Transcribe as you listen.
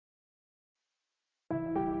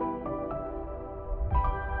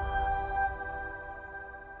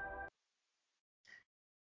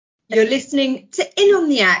You're listening to In on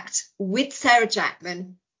the Act with Sarah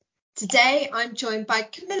Jackman. Today I'm joined by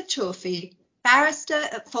Camilla Chorfi, barrister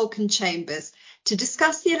at Falcon Chambers, to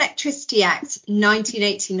discuss the Electricity Act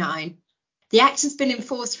 1989. The Act has been in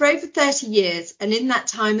force for over 30 years and in that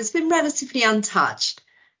time has been relatively untouched.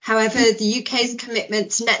 However, the UK's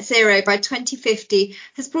commitment to net zero by 2050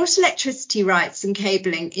 has brought electricity rights and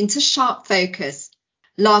cabling into sharp focus.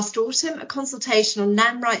 Last autumn, a consultation on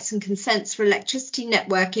land rights and consents for electricity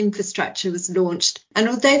network infrastructure was launched, and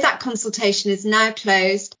although that consultation is now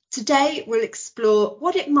closed, today we'll explore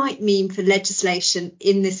what it might mean for legislation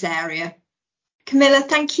in this area. Camilla,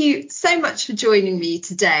 thank you so much for joining me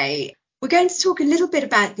today. We're going to talk a little bit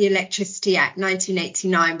about the Electricity Act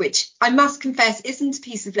 1989, which I must confess isn't a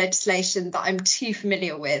piece of legislation that I'm too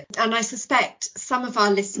familiar with, and I suspect some of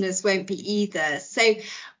our listeners won't be either. So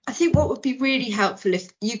I think what would be really helpful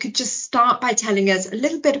if you could just start by telling us a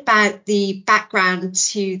little bit about the background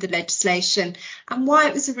to the legislation and why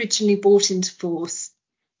it was originally brought into force.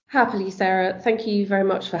 Happily, Sarah. Thank you very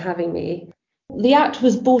much for having me. The Act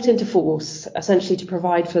was brought into force essentially to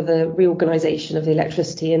provide for the reorganisation of the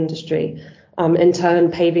electricity industry, in turn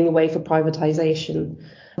paving the way for privatisation.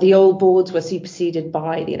 The old boards were superseded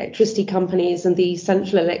by the electricity companies and the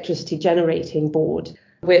Central Electricity Generating Board,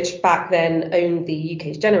 which back then owned the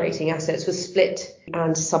UK's generating assets, was split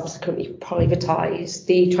and subsequently privatised.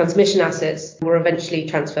 The transmission assets were eventually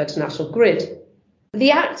transferred to National Grid.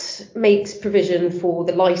 The Act makes provision for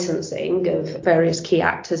the licensing of various key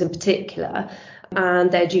actors in particular and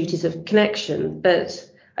their duties of connection. But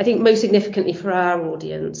I think most significantly for our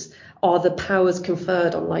audience are the powers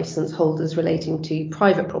conferred on licence holders relating to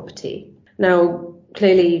private property. Now,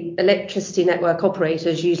 clearly, electricity network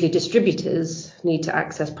operators, usually distributors, need to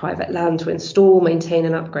access private land to install, maintain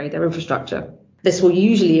and upgrade their infrastructure. This will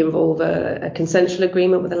usually involve a consensual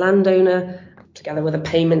agreement with a landowner, together with a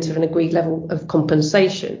payment of an agreed level of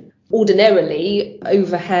compensation. Ordinarily,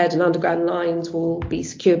 overhead and underground lines will be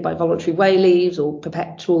secured by voluntary way leaves or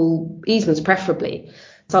perpetual easements preferably.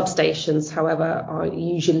 Substations, however, are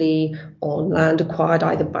usually on land acquired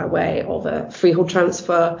either by way of a freehold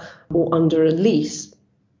transfer or under a lease.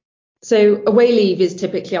 So a way leave is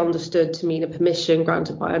typically understood to mean a permission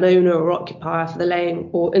granted by an owner or occupier for the laying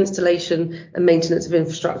or installation and maintenance of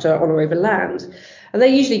infrastructure on or over land. And they're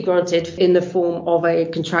usually granted in the form of a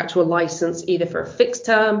contractual licence, either for a fixed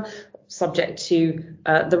term, subject to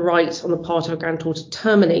the right on the part of a grantor to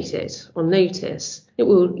terminate it on notice. It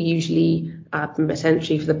will usually permit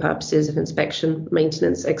entry for the purposes of inspection,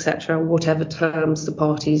 maintenance, etc., whatever terms the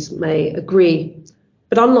parties may agree.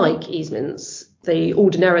 But unlike easements, they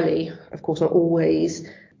ordinarily, of course not always,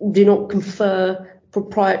 do not confer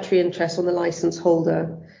proprietary interest on the licence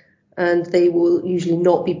holder, and they will usually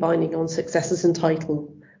not be binding on successors and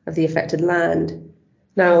title of the affected land.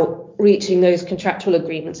 Now, reaching those contractual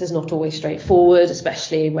agreements is not always straightforward,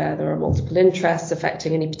 especially where there are multiple interests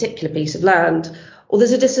affecting any particular piece of land, or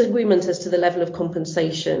there's a disagreement as to the level of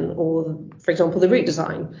compensation or, for example, the route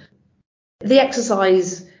design. The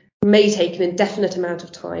exercise may take an indefinite amount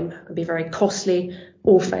of time and be very costly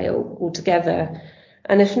or fail altogether.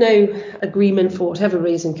 And if no agreement for whatever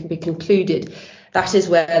reason can be concluded, that is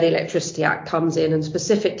where the Electricity Act comes in, and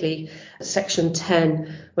specifically Section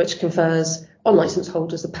 10, which confers on licence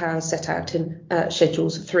holders the powers set out in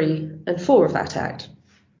Schedules 3 and 4 of that Act.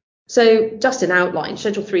 So just in outline,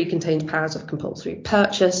 Schedule 3 contains powers of compulsory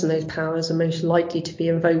purchase, and those powers are most likely to be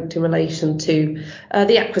invoked in relation to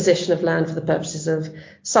the acquisition of land for the purposes of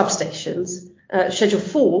substations. Schedule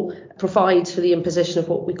 4 provides for the imposition of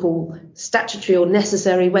what we call statutory or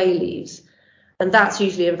necessary way leaves, and that's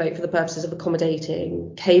usually invoked for the purposes of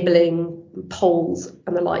accommodating cabling, poles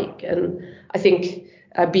and the like. And I think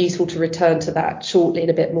it'd be useful to return to that shortly in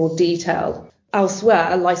a bit more detail.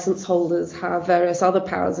 Elsewhere, licence holders have various other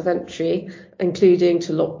powers of entry, including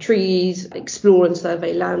to log trees, explore and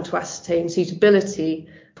survey land to ascertain suitability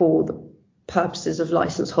for the purposes of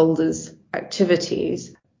licence holders'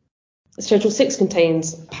 activities. Schedule 6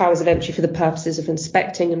 contains powers of entry for the purposes of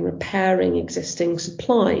inspecting and repairing existing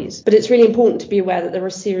supplies. But it's really important to be aware that there are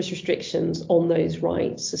serious restrictions on those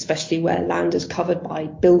rights, especially where land is covered by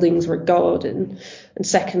buildings or a garden. And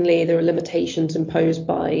secondly, there are limitations imposed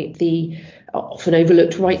by the often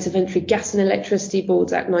overlooked Rights of Entry Gas and Electricity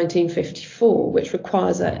Boards Act 1954, which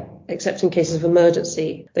requires that, except in cases of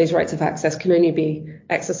emergency, those rights of access can only be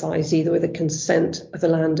exercised either with the consent of the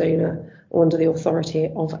landowner or under the authority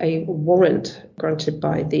of a warrant granted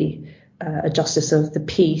by the Justice of the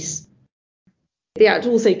Peace. The Act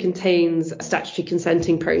also contains a statutory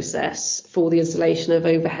consenting process for the installation of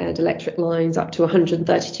overhead electric lines up to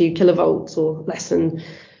 132 kilovolts or less than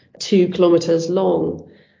 2 kilometres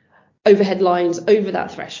long. overhead lines over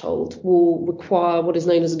that threshold will require what is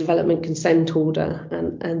known as a development consent order,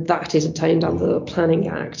 and that is obtained under the Planning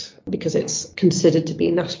Act because it's considered to be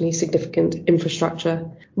nationally significant infrastructure.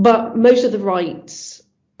 But most of the rights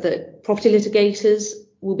that property litigators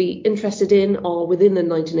will be interested in are within the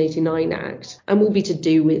 1989 Act and will be to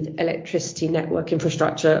do with electricity network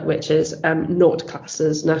infrastructure, which is not classed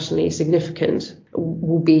as nationally significant,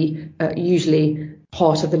 will be usually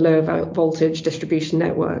part of the lower voltage distribution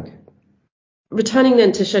network. Returning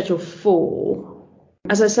then to Schedule 4,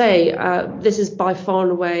 as I say, this is by far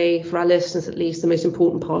and away, for our listeners at least, the most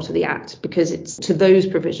important part of the Act, because it's to those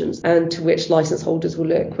provisions and to which licence holders will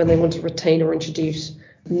look when they want to retain or introduce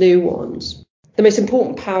new ones. The most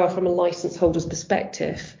important power from a licence holder's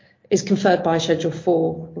perspective is conferred by Schedule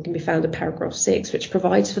 4 and can be found at paragraph 6, which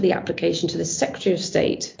provides for the application to the Secretary of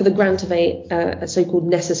State for the grant of a so-called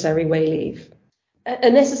necessary way leave.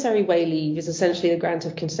 A necessary way leave is essentially the grant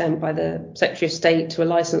of consent by the Secretary of State to a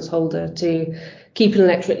licence holder to keep an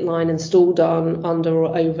electric line installed on, under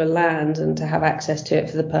or over land and to have access to it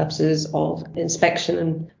for the purposes of inspection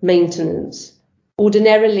and maintenance.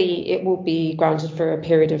 Ordinarily, it will be granted for a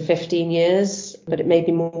period of 15 years, but it may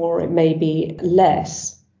be more, it may be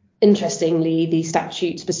less. Interestingly, the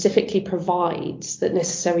statute specifically provides that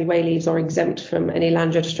necessary way leaves are exempt from any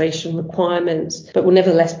land registration requirements, but will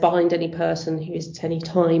nevertheless bind any person who is at any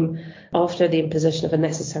time after the imposition of a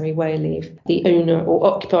necessary way leave, the owner or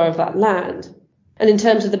occupier of that land. And in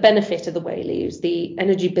terms of the benefit of the way leaves, the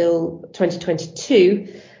Energy Bill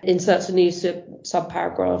 2022 inserts a new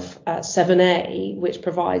subparagraph 7A, which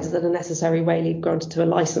provides that a necessary way leave granted to a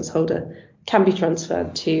licence holder can be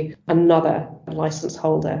transferred to another licence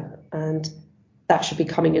holder, and that should be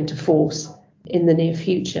coming into force in the near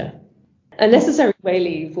future. A necessary way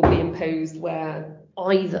leave will be imposed where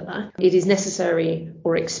either it is necessary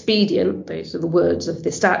or expedient, those are the words of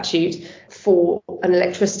the statute, for an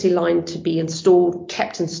electricity line to be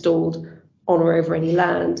kept installed on or over any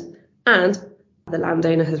land, and the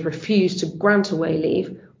landowner has refused to grant a way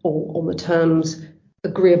leave or on the terms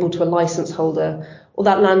agreeable to a licence holder, or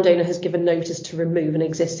that landowner has given notice to remove an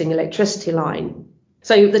existing electricity line.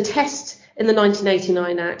 So the test in the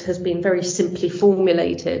 1989 Act has been very simply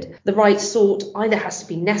formulated. The right sought either has to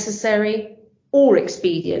be necessary or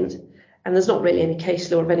expedient, and there's not really any case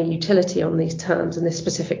law of any utility on these terms in this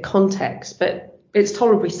specific context, but it's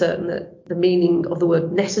tolerably certain that the meaning of the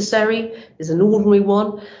word necessary is an ordinary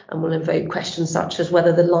one and will invoke questions such as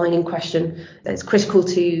whether the line in question is critical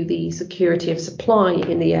to the security of supply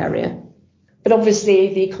in the area. But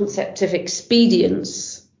obviously the concept of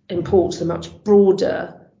expedience imports a much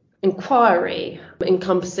broader inquiry,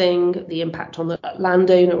 encompassing the impact on the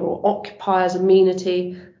landowner or occupier's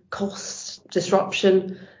amenity, costs,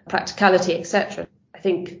 disruption, practicality, etc. I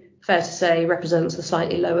think fair to say represents a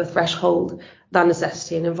slightly lower threshold than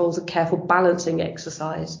necessity and involves a careful balancing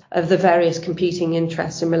exercise of the various competing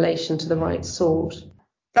interests in relation to the rights sought.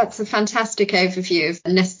 That's a fantastic overview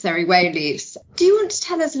of necessary way leaves. Do you want to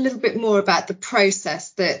tell us a little bit more about the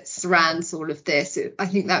process that surrounds all of this? I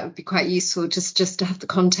think that would be quite useful just to have the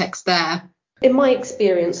context there. In my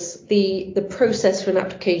experience, the process for an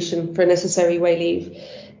application for a necessary way leave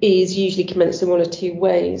is usually commenced in one of two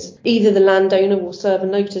ways. Either the landowner will serve a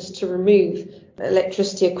notice to remove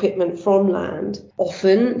electricity equipment from land.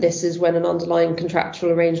 Often this is when an underlying contractual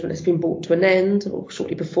arrangement has been brought to an end, or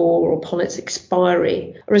shortly before or upon its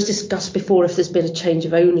expiry, or as discussed before, if there's been a change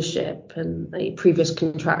of ownership and a previous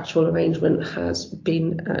contractual arrangement has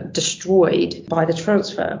been destroyed by the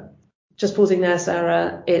transfer. Just pausing there,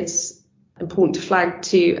 Sarah, it's important to flag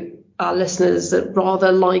to our listeners that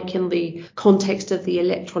rather like in the context of the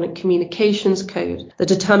Electronic Communications Code, the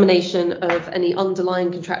determination of any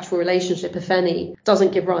underlying contractual relationship, if any,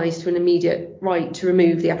 doesn't give rise to an immediate right to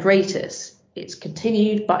remove the apparatus. It's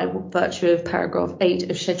continued by virtue of paragraph 8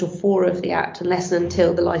 of Schedule 4 of the Act, unless and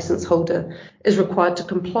until the licence holder is required to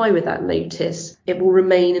comply with that notice, it will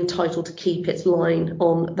remain entitled to keep its line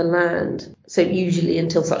on the land. So usually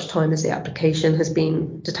until such time as the application has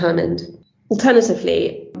been determined.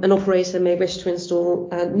 Alternatively, an operator may wish to install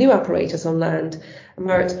new apparatus on land, and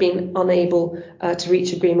where it's been unable to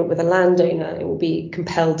reach agreement with a landowner, it will be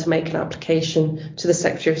compelled to make an application to the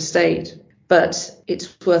Secretary of State. But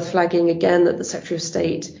it's worth flagging again that the Secretary of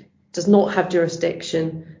State does not have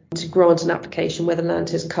jurisdiction to grant an application where the land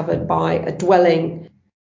is covered by a dwelling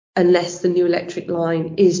unless the new electric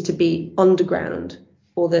line is to be underground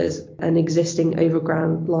or there's an existing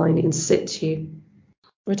overground line in situ.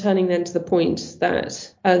 Returning then to the point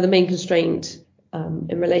that the main constraint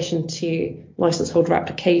in relation to licence holder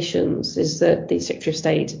applications is that the Secretary of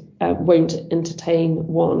State won't entertain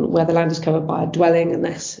one where the land is covered by a dwelling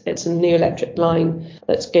unless it's a new electric line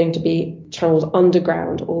that's going to be channelled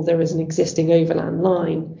underground or there is an existing overland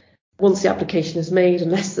line. Once the application is made,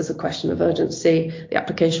 unless there's a question of urgency, the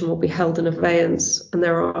application will be held in abeyance, and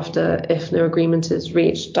thereafter, if no agreement is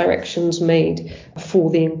reached, directions made for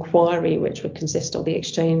the inquiry, which would consist of the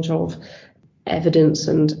exchange of evidence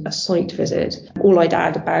and a site visit. All I'd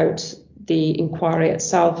add about the inquiry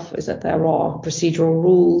itself is that there are procedural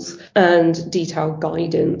rules and detailed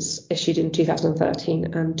guidance issued in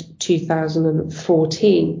 2013 and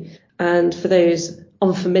 2014. And for those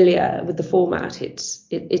unfamiliar with the format, it's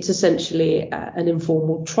essentially an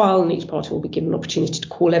informal trial, and each party will be given an opportunity to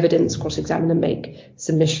call evidence, cross-examine and make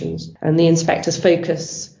submissions. And the inspector's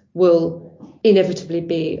focus will inevitably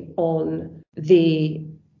be on the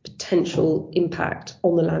potential impact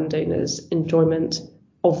on the landowner's enjoyment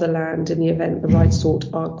of the land in the event the rights sought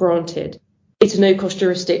are granted. It's a no-cost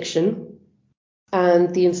jurisdiction,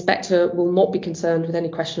 and the inspector will not be concerned with any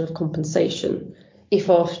question of compensation if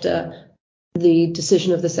after the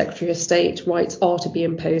decision of the Secretary of State rights are to be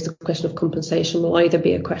imposed. The question of compensation will either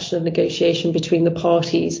be a question of negotiation between the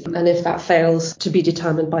parties, and if that fails, to be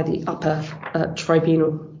determined by the upper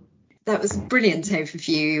tribunal. That was a brilliant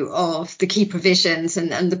overview of the key provisions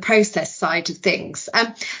and the process side of things.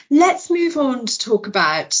 Let's move on to talk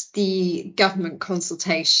about the government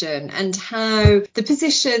consultation and how the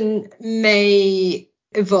position may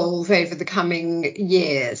evolve over the coming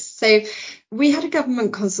years. So we had a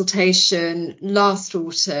government consultation last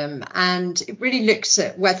autumn, and it really looked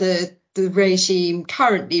at whether the regime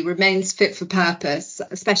currently remains fit for purpose,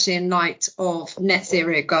 especially in light of net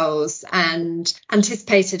zero goals and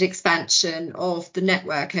anticipated expansion of the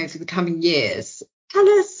network over the coming years. Tell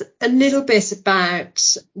us a little bit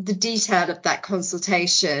about the detail of that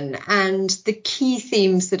consultation and the key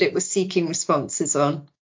themes that it was seeking responses on.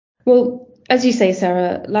 Well, as you say,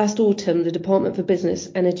 Sarah, last autumn, the Department for Business,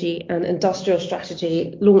 Energy and Industrial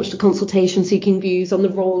Strategy launched a consultation seeking views on the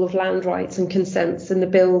role of land rights and consents in the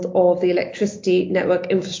build of the electricity network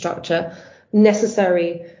infrastructure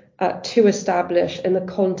necessary to establish in the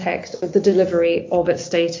context of the delivery of its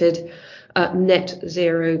stated net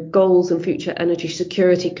zero goals and future energy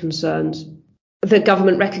security concerns. The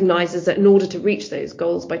government recognises that in order to reach those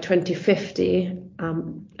goals by 2050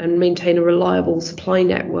 and maintain a reliable supply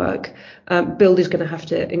network, build is going to have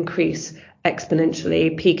to increase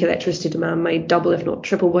exponentially. Peak electricity demand may double, if not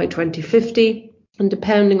triple, by 2050. And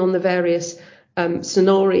depending on the various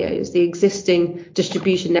scenarios, the existing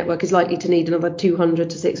distribution network is likely to need another 200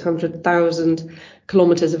 to 600,000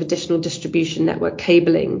 kilometres of additional distribution network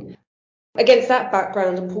cabling. Against that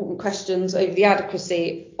background, important questions over the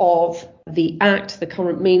adequacy of the Act, the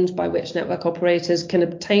current means by which network operators can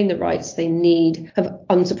obtain the rights they need, have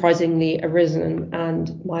unsurprisingly arisen.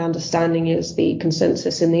 And my understanding is the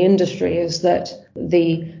consensus in the industry is that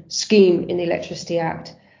the scheme in the Electricity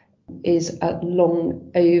Act is a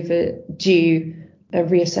long overdue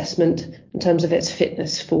reassessment in terms of its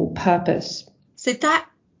fitness for purpose. So that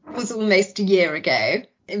was almost a year ago.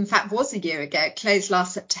 In fact, was a year ago, it closed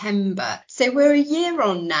last September. So we're a year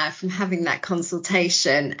on now from having that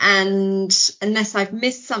consultation. And unless I've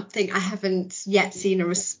missed something, I haven't yet seen a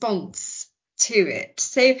response to it.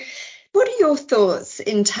 So what are your thoughts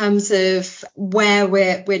in terms of where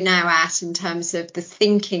we're now at in terms of the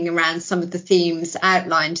thinking around some of the themes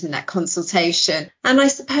outlined in that consultation? And I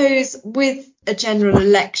suppose with a general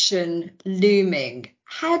election looming,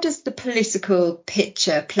 how does the political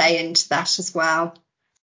picture play into that as well?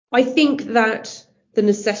 I think that the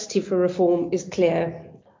necessity for reform is clear.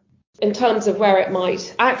 In terms of where it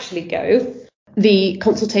might actually go, the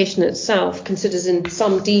consultation itself considers in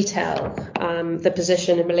some detail the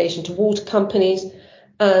position in relation to water companies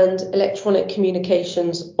and electronic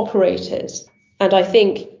communications operators. And I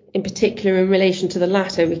think in particular in relation to the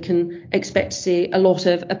latter, we can expect to see a lot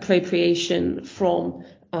of appropriation from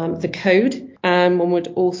the code. One would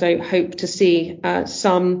also hope to see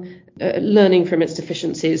some learning from its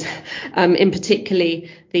deficiencies, in particularly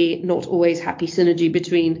the not always happy synergy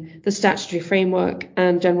between the statutory framework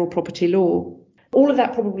and general property law. All of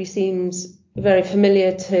that probably seems very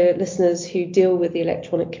familiar to listeners who deal with the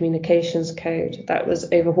Electronic Communications Code that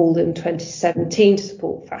was overhauled in 2017 to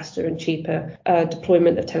support faster and cheaper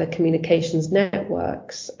deployment of telecommunications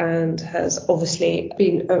networks, and has obviously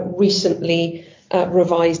been recently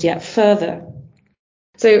revised yet further.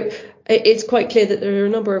 So it's quite clear that there are a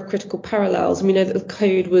number of critical parallels. And we know that the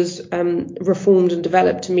code was reformed and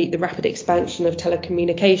developed to meet the rapid expansion of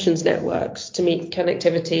telecommunications networks to meet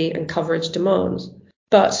connectivity and coverage demands.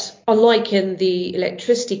 But unlike in the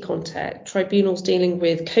electricity context, tribunals dealing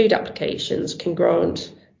with code applications can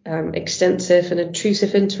grant extensive and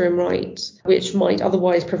intrusive interim rights, which might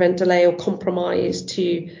otherwise prevent delay or compromise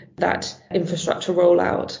to that infrastructure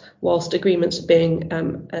rollout whilst agreements are being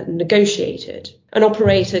negotiated. An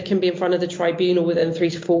operator can be in front of the tribunal within 3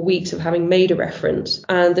 to 4 weeks of having made a reference,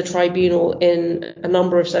 and the tribunal in a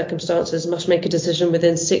number of circumstances must make a decision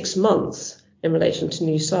within 6 months in relation to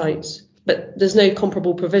new sites. But there's no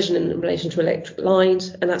comparable provision in relation to electric lines,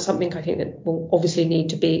 and that's something I think that will obviously need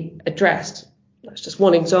to be addressed. That's just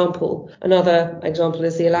one example. Another example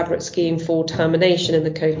is the elaborate scheme for termination in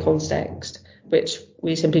the code context, which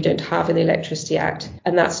we simply don't have in the Electricity Act.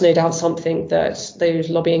 And that's no doubt something that those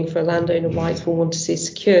lobbying for landowner rights will want to see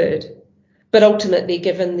secured. But ultimately,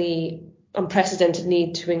 given the unprecedented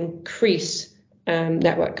need to increase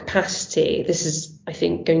network capacity, this is, I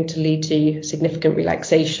think, going to lead to significant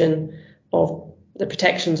relaxation of the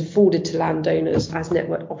protections afforded to landowners as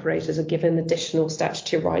network operators are given additional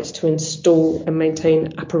statutory rights to install and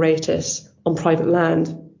maintain apparatus on private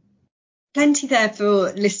land. Plenty there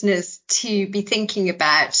for listeners to be thinking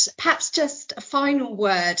about. Perhaps just a final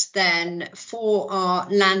word then for our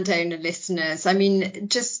landowner listeners. I mean,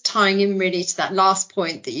 just tying in really to that last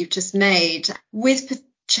point that you've just made, with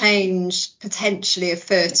change potentially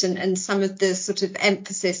afoot and some of the sort of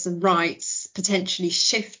emphasis and rights potentially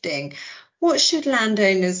shifting, what should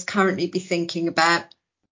landowners currently be thinking about?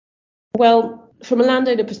 Well, from a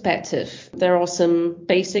landowner perspective, there are some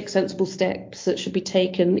basic sensible steps that should be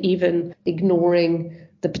taken, even ignoring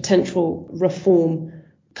the potential reform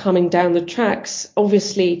coming down the tracks.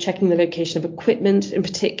 Obviously, checking the location of equipment, in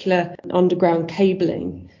particular underground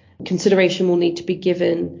cabling. Consideration will need to be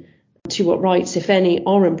given to what rights, if any,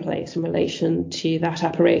 are in place in relation to that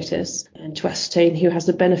apparatus and to ascertain who has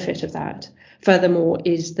the benefit of that. Furthermore,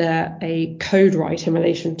 is there a code right in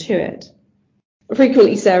relation to it?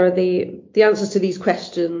 Frequently, Sarah, the answers to these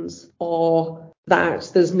questions are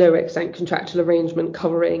that there's no extant contractual arrangement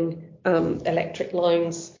covering electric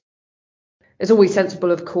lines. It's always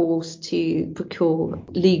sensible, of course, to procure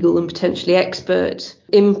legal and potentially expert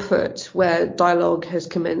input where dialogue has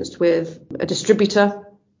commenced with a distributor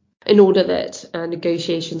in order that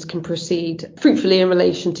negotiations can proceed fruitfully in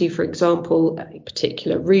relation to, for example, a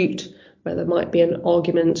particular route, where there might be an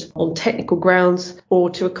argument on technical grounds,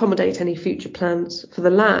 or to accommodate any future plans for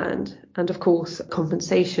the land, and of course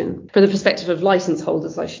compensation. From the perspective of licence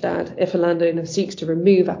holders, I should add, if a landowner seeks to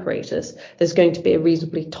remove apparatus, there's going to be a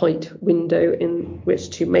reasonably tight window in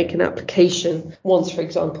which to make an application. Once, for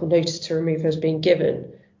example, notice to remove has been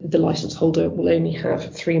given, the licence holder will only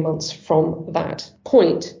have 3 months from that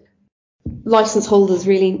point. Licence holders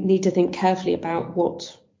really need to think carefully about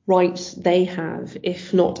what rights they have,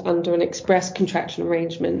 if not under an express contractual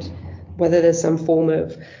arrangement, whether there's some form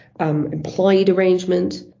of implied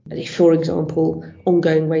arrangement, if, for example,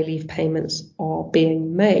 ongoing wayleave payments are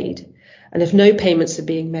being made. And if no payments are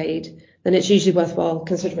being made, then it's usually worthwhile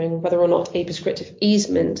considering whether or not a prescriptive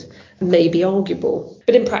easement may be arguable.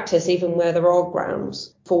 But in practice, even where there are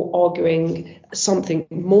grounds for arguing something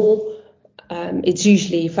more, it's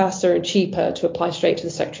usually faster and cheaper to apply straight to the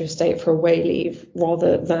Secretary of State for a wayleave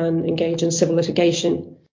rather than engage in civil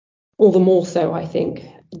litigation. All the more so, I think,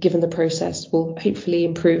 given the process will hopefully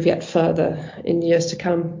improve yet further in years to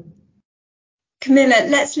come. Camilla,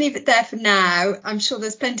 let's leave it there for now. I'm sure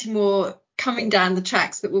there's plenty more coming down the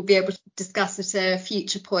tracks that we'll be able to discuss at a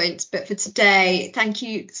future point. But for today, thank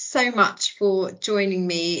you so much for joining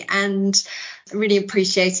me, and I really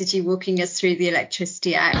appreciated you walking us through the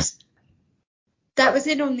Electricity Act. That was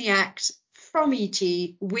In on the Act from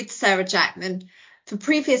EG with Sarah Jackman. For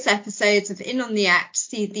previous episodes of In on the Act,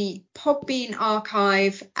 see the Podbean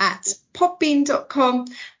archive at podbean.com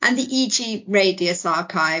and the EG Radius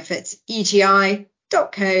archive at egi.co.uk.